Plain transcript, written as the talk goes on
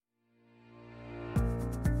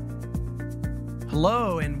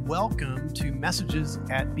Hello and welcome to Messages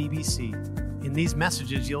at BBC. In these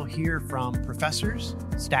messages, you'll hear from professors,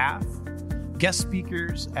 staff, guest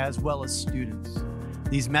speakers, as well as students.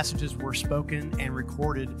 These messages were spoken and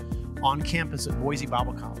recorded on campus at Boise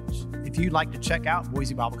Bible College. If you'd like to check out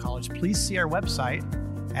Boise Bible College, please see our website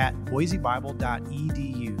at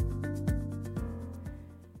boisebible.edu.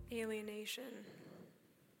 Alienation.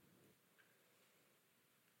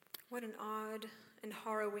 What an odd and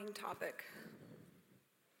harrowing topic.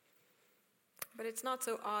 But it's not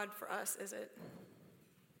so odd for us, is it?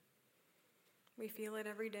 We feel it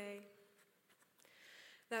every day.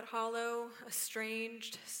 That hollow,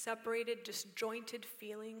 estranged, separated, disjointed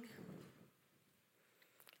feeling.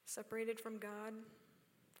 Separated from God.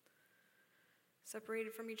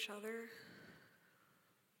 Separated from each other.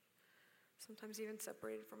 Sometimes even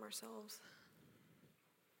separated from ourselves.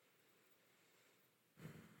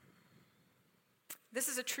 This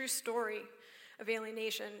is a true story of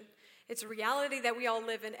alienation. It's a reality that we all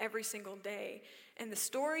live in every single day. And the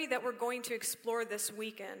story that we're going to explore this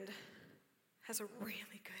weekend has a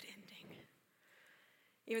really good ending.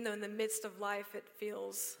 Even though in the midst of life it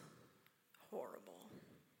feels horrible.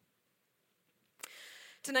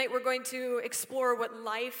 Tonight we're going to explore what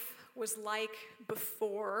life was like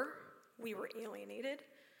before we were alienated.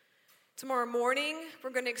 Tomorrow morning we're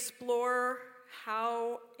going to explore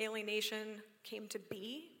how alienation came to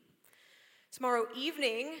be. Tomorrow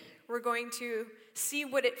evening, we're going to see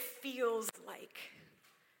what it feels like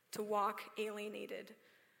to walk alienated.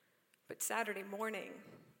 But Saturday morning,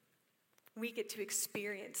 we get to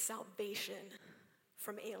experience salvation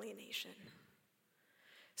from alienation.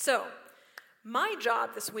 So, my job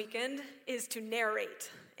this weekend is to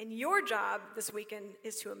narrate, and your job this weekend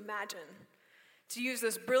is to imagine, to use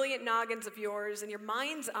those brilliant noggins of yours and your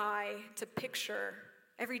mind's eye to picture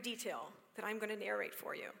every detail that I'm going to narrate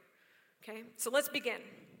for you. Okay, so let's begin.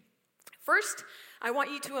 First, I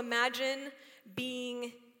want you to imagine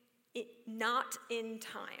being not in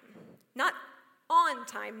time. Not on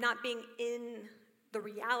time, not being in the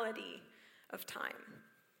reality of time.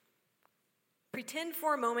 Pretend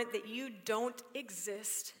for a moment that you don't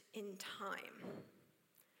exist in time.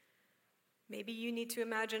 Maybe you need to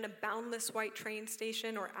imagine a boundless white train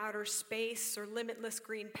station or outer space or limitless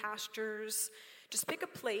green pastures. Just pick a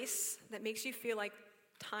place that makes you feel like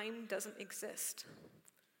time doesn't exist.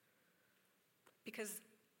 Because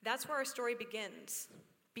that's where our story begins.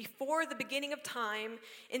 Before the beginning of time,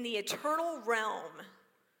 in the eternal realm.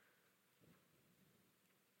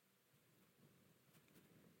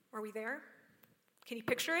 Are we there? Can you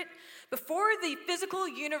picture it? Before the physical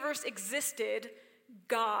universe existed,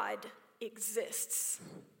 God exists.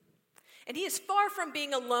 And he is far from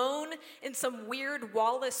being alone in some weird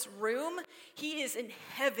wall-less room. He is in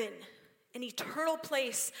heaven. An eternal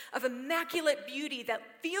place of immaculate beauty that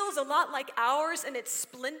feels a lot like ours in its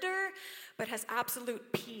splendor, but has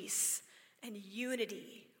absolute peace and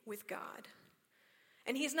unity with God.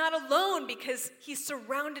 And he's not alone because he's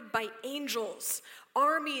surrounded by angels,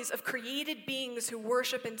 armies of created beings who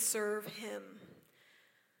worship and serve him.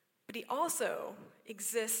 But he also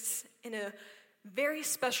exists in a very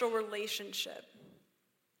special relationship.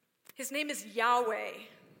 His name is Yahweh.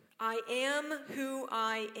 I am who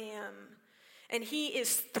I am. And he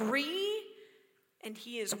is three, and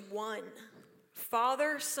he is one.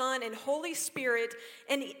 Father, Son, and Holy Spirit,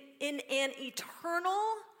 and in an eternal,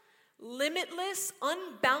 limitless,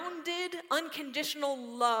 unbounded, unconditional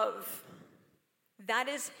love. That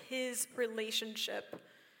is his relationship.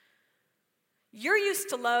 You're used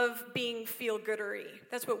to love being feel-goodery.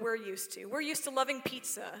 That's what we're used to. We're used to loving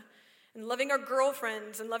pizza, and loving our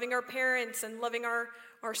girlfriends, and loving our parents, and loving our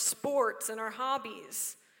sports and our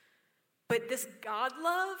hobbies. But this God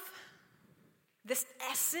love, this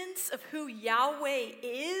essence of who Yahweh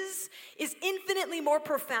is infinitely more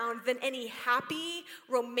profound than any happy,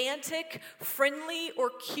 romantic, friendly,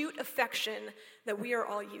 or cute affection that we are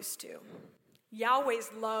all used to. Yahweh's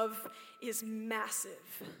love is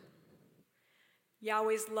massive.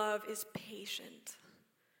 Yahweh's love is patient,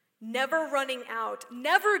 never running out,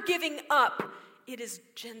 never giving up. It is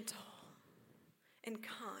gentle and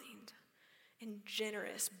kind and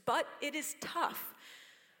generous, but it is tough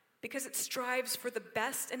because it strives for the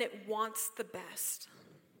best and it wants the best.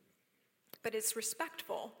 But it's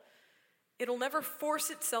respectful. It'll never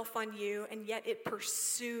force itself on you, and yet it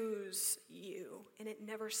pursues you, and it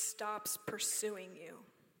never stops pursuing you.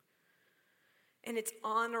 And it's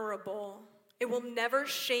honorable. It will never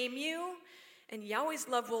shame you, and Yahweh's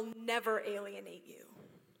love will never alienate you.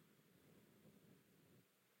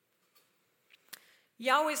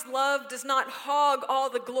 Yahweh's love does not hog all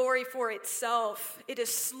the glory for itself. It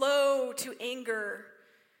is slow to anger.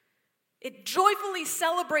 It joyfully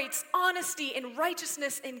celebrates honesty and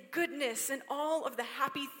righteousness and goodness and all of the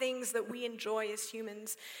happy things that we enjoy as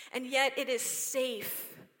humans. And yet it is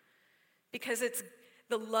safe because it's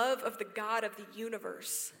the love of the God of the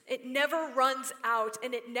universe. It never runs out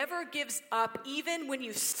and it never gives up, even when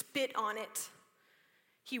you spit on it.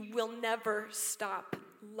 He will never stop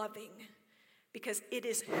loving because it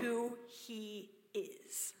is who he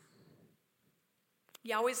is.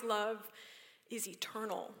 Yahweh's love is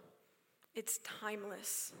eternal. It's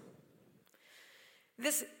timeless.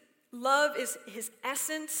 This love is his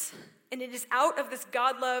essence, and it is out of this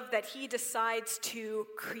God love that he decides to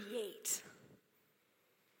create.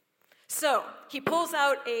 So, he pulls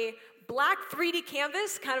out a black 3D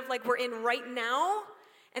canvas, kind of like we're in right now,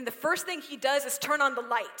 and the first thing he does is turn on the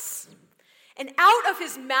lights. And out of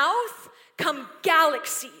his mouth come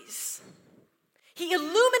galaxies. He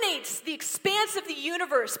illuminates the expanse of the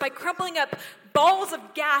universe by crumpling up balls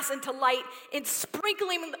of gas into light and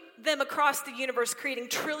sprinkling them across the universe, creating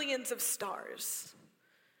trillions of stars.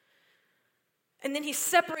 And then he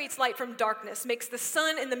separates light from darkness, makes the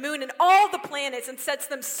sun and the moon and all the planets, and sets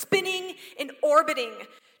them spinning and orbiting,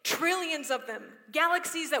 trillions of them,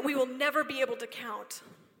 galaxies that we will never be able to count.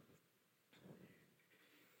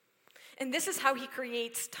 And this is how he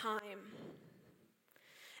creates time.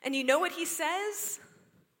 And you know what he says?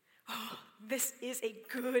 Oh, this is a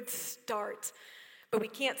good start. But we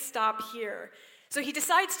can't stop here. So he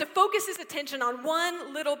decides to focus his attention on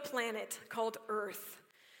one little planet called Earth.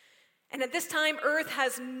 And at this time, Earth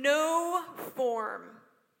has no form.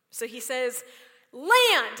 So he says,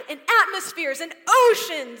 land and atmospheres and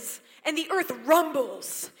oceans. And the earth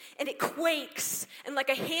rumbles and it quakes. And like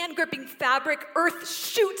a hand-gripping fabric, earth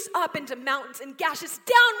shoots up into mountains and gashes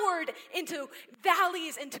downward into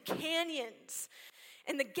valleys, into canyons.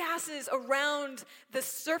 And the gases around the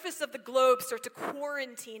surface of the globe start to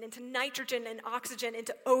quarantine into nitrogen and oxygen,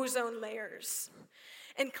 into ozone layers.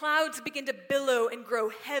 And clouds begin to billow and grow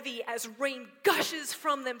heavy as rain gushes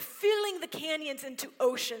from them, filling the canyons into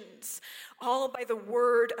oceans, all by the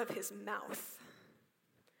word of his mouth.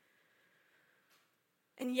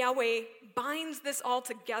 And Yahweh binds this all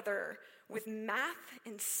together with math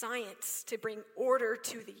and science to bring order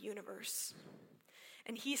to the universe.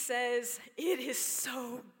 And he says, it is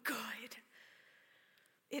so good.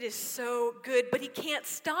 It is so good, but he can't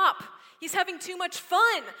stop. He's having too much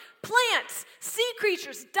fun. Plants, sea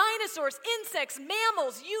creatures, dinosaurs, insects,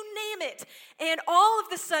 mammals, you name it. And all of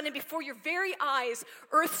a sudden, before your very eyes,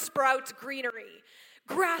 earth sprouts greenery.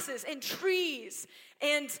 Grasses and trees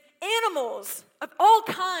and animals of all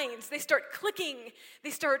kinds. They start clicking, they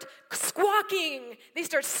start squawking, they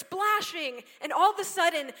start splashing, and all of a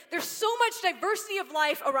sudden, there's so much diversity of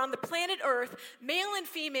life around the planet Earth, male and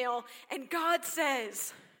female, and God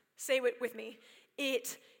says, say it with me,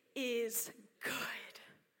 it is good.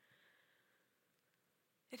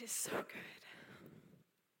 It is so good.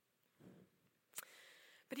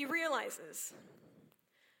 But he realizes,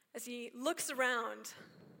 as he looks around,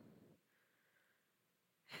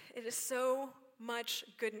 it is so much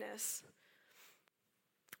goodness.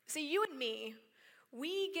 See, you and me,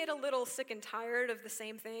 we get a little sick and tired of the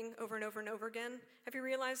same thing over and over and over again. Have you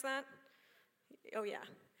realized that? Oh, yeah.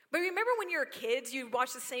 But remember when you were kids, you'd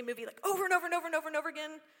watch the same movie like over and over and over and over and over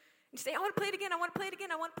again? And you say, I want to play it again, I want to play it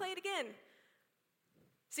again, I want to play it again.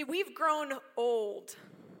 See, we've grown old.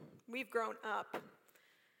 We've grown up.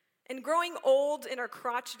 And growing old in our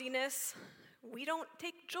crotchetiness, we don't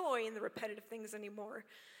take joy in the repetitive things anymore.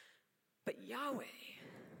 But Yahweh,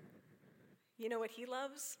 you know what he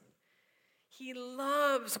loves? He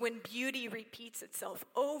loves when beauty repeats itself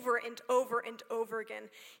over and over and over again.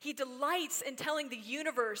 He delights in telling the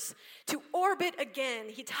universe to orbit again.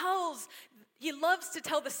 He loves to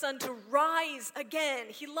tell the sun to rise again.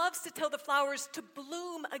 He loves to tell the flowers to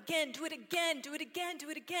bloom again. Do it again, do it again,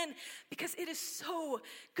 do it again. Because it is so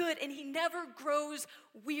good. And he never grows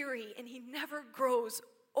weary. And he never grows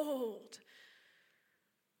old.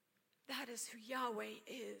 That is who Yahweh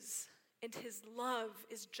is. And his love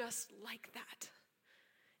is just like that.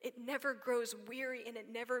 It never grows weary and it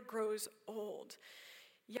never grows old.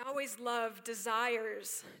 Yahweh's love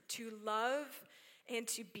desires to love and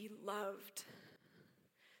to be loved.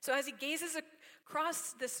 So as he gazes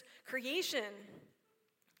across this creation,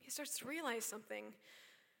 he starts to realize something.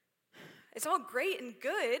 It's all great and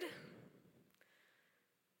good,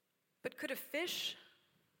 but could a fish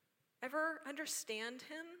ever understand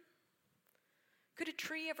him? Could a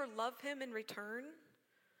tree ever love him in return?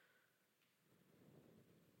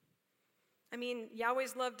 I mean,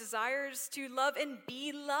 Yahweh's love desires to love and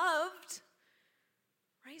be loved,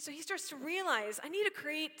 right? So he starts to realize, I need to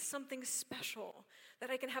create something special that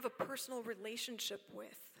I can have a personal relationship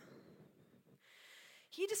with.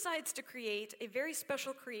 He decides to create a very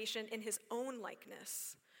special creation in his own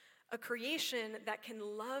likeness, a creation that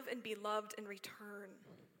can love and be loved in return.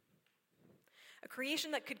 A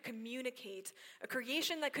creation that could communicate, a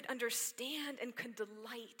creation that could understand and could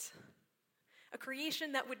delight. A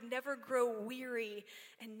creation that would never grow weary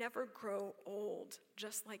and never grow old,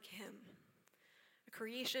 just like him. A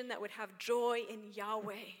creation that would have joy in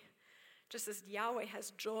Yahweh, just as Yahweh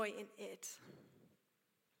has joy in it.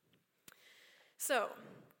 So,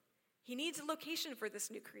 he needs a location for this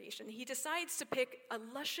new creation. He decides to pick a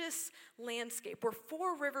luscious landscape where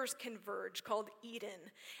 4 rivers converge called Eden.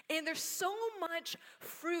 And there's so much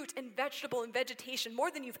fruit and vegetable and vegetation, more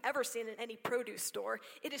than you've ever seen in any produce store.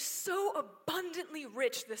 It is so abundantly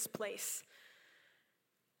rich, this place.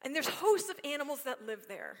 And there's hosts of animals that live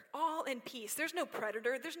there, all in peace. There's no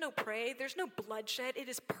predator, there's no prey, there's no bloodshed. It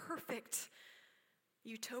is perfect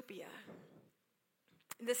utopia.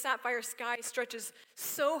 The sapphire sky stretches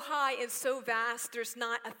so high and so vast, there's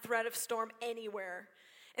not a threat of storm anywhere.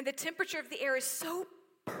 And the temperature of the air is so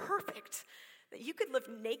perfect that you could live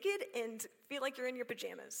naked and feel like you're in your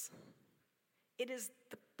pajamas. It is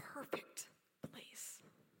the perfect place.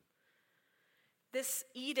 This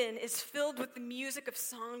Eden is filled with the music of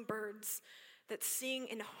songbirds that sing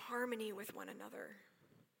in harmony with one another.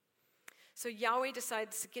 So Yahweh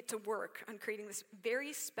decides to get to work on creating this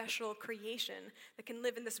very special creation that can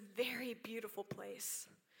live in this very beautiful place.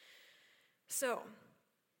 So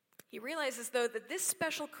he realizes, though, that this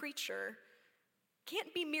special creature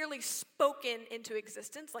can't be merely spoken into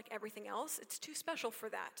existence like everything else. It's too special for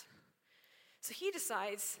that. So he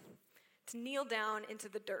decides to kneel down into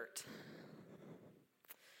the dirt.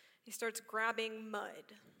 He starts grabbing mud.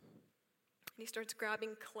 And he starts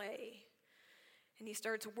grabbing clay. And he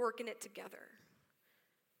starts working it together.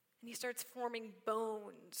 And he starts forming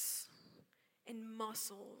bones and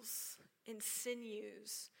muscles and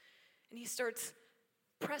sinews. And he starts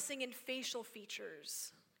pressing in facial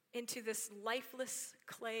features into this lifeless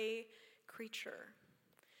clay creature.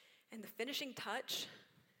 And the finishing touch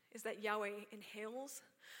is that Yahweh inhales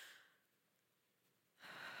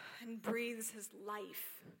and breathes his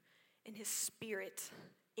life and his spirit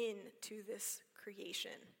into this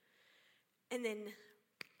creation. And then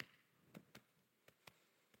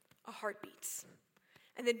a heart beats.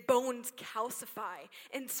 And then bones calcify,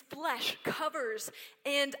 and flesh covers,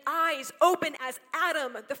 and eyes open as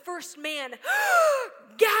Adam, the first man,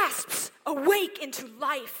 gasps awake into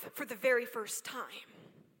life for the very first time.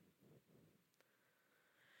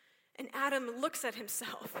 And Adam looks at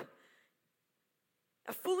himself,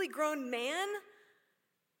 a fully grown man,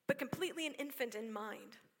 but completely an infant in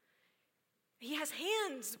mind. He has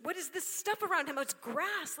hands. What is this stuff around him? Oh, it's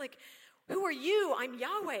grass. Like, who are you? I'm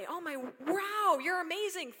Yahweh. Oh my, wow, you're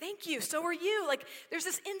amazing. Thank you. So are you. Like, there's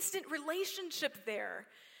this instant relationship there.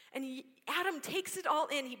 And Adam takes it all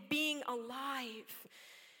in, being alive.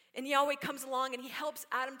 And Yahweh comes along and he helps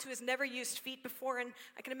Adam to his never used feet before. And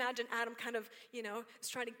I can imagine Adam kind of, is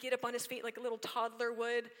trying to get up on his feet like a little toddler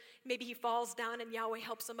would. Maybe he falls down and Yahweh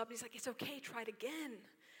helps him up. And he's like, it's okay, try it again.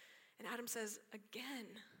 And Adam says, again.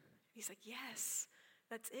 He's like, yes,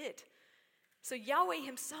 that's it. So Yahweh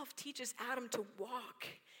himself teaches Adam to walk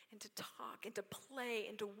and to talk and to play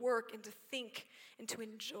and to work and to think and to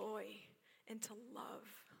enjoy and to love.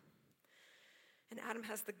 And Adam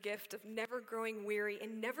has the gift of never growing weary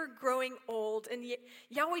and never growing old. And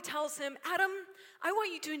Yahweh tells him, Adam, I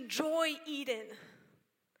want you to enjoy Eden.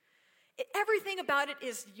 Everything about it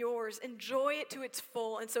is yours. Enjoy it to its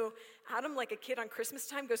full. And so Adam, like a kid on Christmas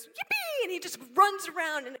time, goes, yippee! And he just runs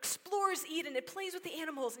around and explores Eden and plays with the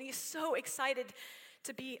animals. And he's so excited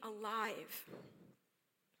to be alive.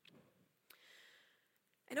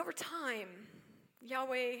 And over time,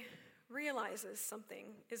 Yahweh realizes something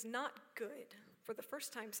is not good. For the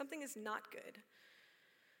first time, something is not good.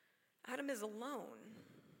 Adam is alone.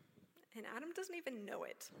 And Adam doesn't even know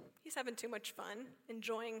it. He's having too much fun,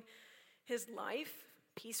 enjoying his life,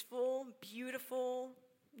 peaceful, beautiful,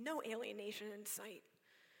 no alienation in sight.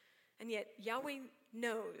 And yet Yahweh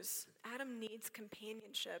knows Adam needs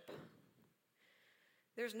companionship.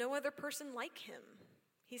 There's no other person like him.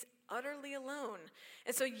 He's utterly alone.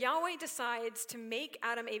 And so Yahweh decides to make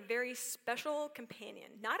Adam a very special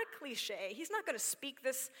companion, not a cliche. He's not going to speak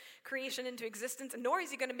this creation into existence, nor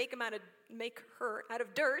is he going to make her out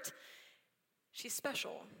of dirt. She's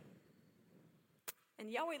special.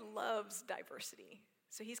 And Yahweh loves diversity,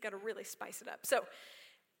 so he's got to really spice it up. So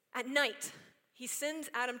at night, he sends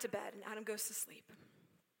Adam to bed, and Adam goes to sleep.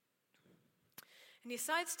 And he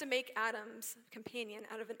decides to make Adam's companion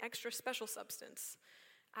out of an extra special substance,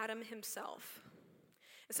 Adam himself.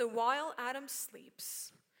 And so while Adam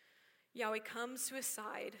sleeps, Yahweh comes to his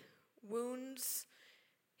side, wounds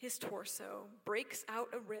his torso, breaks out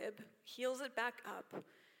a rib, heals it back up,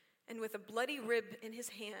 and with a bloody rib in his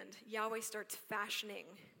hand, Yahweh starts fashioning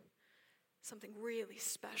something really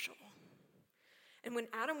special. And when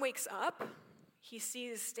Adam wakes up, he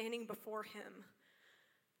sees standing before him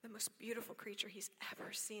the most beautiful creature he's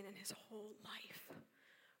ever seen in his whole life.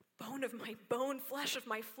 Bone of my bone, flesh of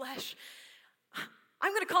my flesh.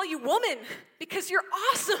 I'm going to call you woman because you're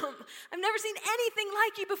awesome. I've never seen anything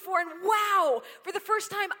like you before. And wow, for the first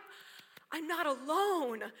time, I'm not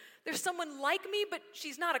alone. There's someone like me, but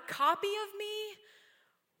she's not a copy of me.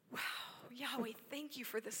 Wow, Yahweh, thank you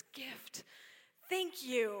for this gift. Thank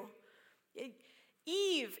you.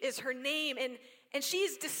 Eve is her name, and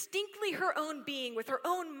she's distinctly her own being with her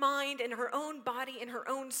own mind and her own body and her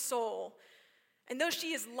own soul. And though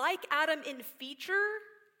she is like Adam in feature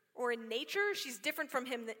or in nature, she's different from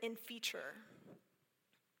him in feature.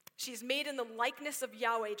 She's made in the likeness of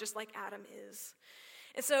Yahweh just like Adam is.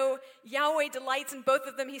 And so Yahweh delights in both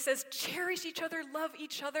of them. He says, cherish each other, love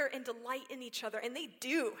each other, and delight in each other. And they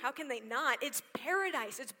do. How can they not? It's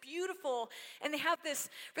paradise. It's beautiful. And they have this,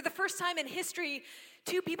 for the first time in history,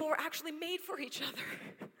 two people were actually made for each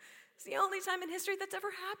other. It's the only time in history that's ever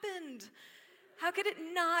happened. How could it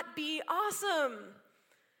not be awesome?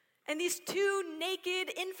 And these two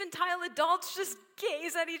naked, infantile adults just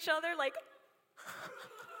gaze at each other like,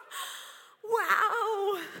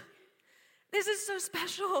 wow. This is so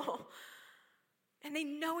special. And they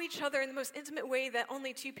know each other in the most intimate way that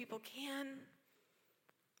only two people can.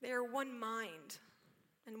 They are one mind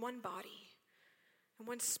and one body and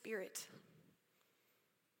one spirit.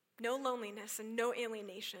 No loneliness and no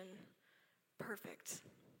alienation. Perfect.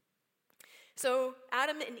 So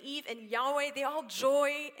Adam and Eve and Yahweh, they all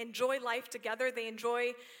enjoy life together. They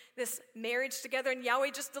enjoy this marriage together, and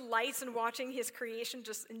Yahweh just delights in watching his creation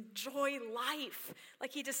just enjoy life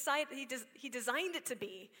like he designed it to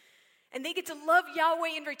be. And they get to love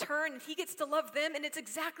Yahweh in return, and he gets to love them, and it's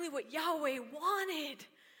exactly what Yahweh wanted.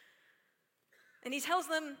 And he tells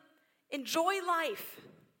them, enjoy life,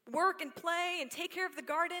 work and play and take care of the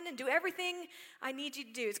garden and do everything I need you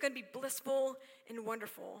to do. It's going to be blissful and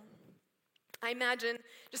wonderful. I imagine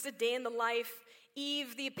just a day in the life.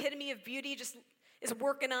 Eve, the epitome of beauty, just is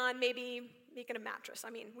working on maybe making a mattress.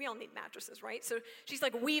 I mean, we all need mattresses, right? So she's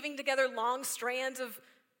like weaving together long strands of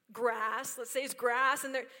grass. Let's say it's grass.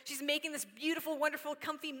 And she's making this beautiful, wonderful,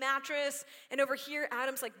 comfy mattress. And over here,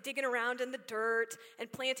 Adam's like digging around in the dirt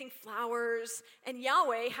and planting flowers. And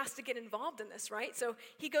Yahweh has to get involved in this, right? So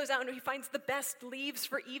he goes out and he finds the best leaves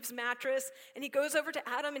for Eve's mattress. And he goes over to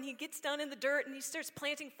Adam and he gets down in the dirt and he starts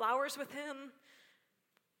planting flowers with him.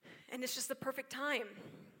 And it's just the perfect time.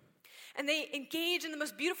 And they engage in the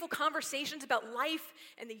most beautiful conversations about life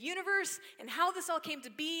and the universe and how this all came to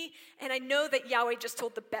be. And I know that Yahweh just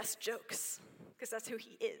told the best jokes because that's who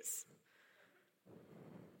he is.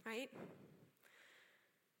 Right?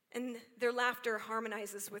 And their laughter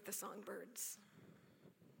harmonizes with the songbirds.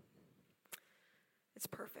 It's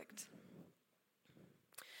perfect.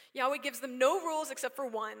 Yahweh gives them no rules except for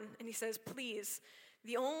one. And he says, please,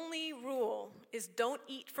 the only rule is don't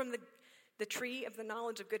eat from the tree of the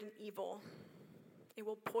knowledge of good and evil. It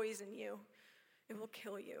will poison you. It will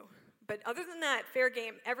kill you. But other than that, fair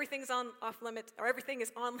game. Everything's off limits, or everything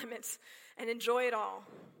is on limits, and enjoy it all.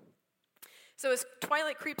 So as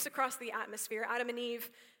twilight creeps across the atmosphere, Adam and Eve,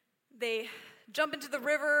 they jump into the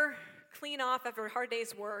river, clean off after a hard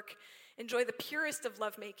day's work, enjoy the purest of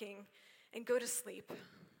lovemaking, and go to sleep.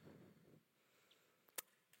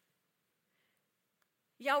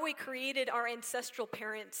 Yahweh created our ancestral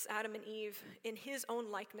parents, Adam and Eve, in his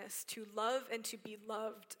own likeness to love and to be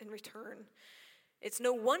loved in return. It's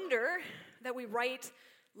no wonder that we write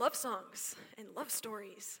love songs and love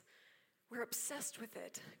stories. We're obsessed with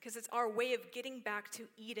it because it's our way of getting back to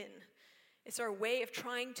Eden. It's our way of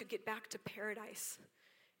trying to get back to paradise.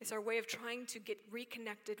 It's our way of trying to get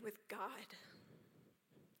reconnected with God.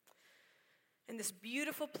 And this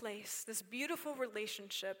beautiful place, this beautiful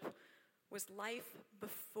relationship was life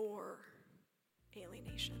before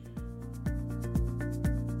alienation.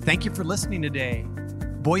 Thank you for listening today.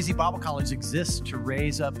 Boise Bible College exists to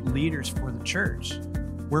raise up leaders for the church,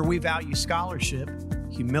 where we value scholarship,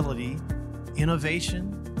 humility,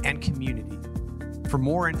 innovation, and community. For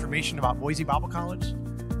more information about Boise Bible College,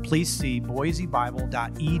 please see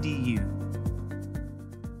boisebible.edu.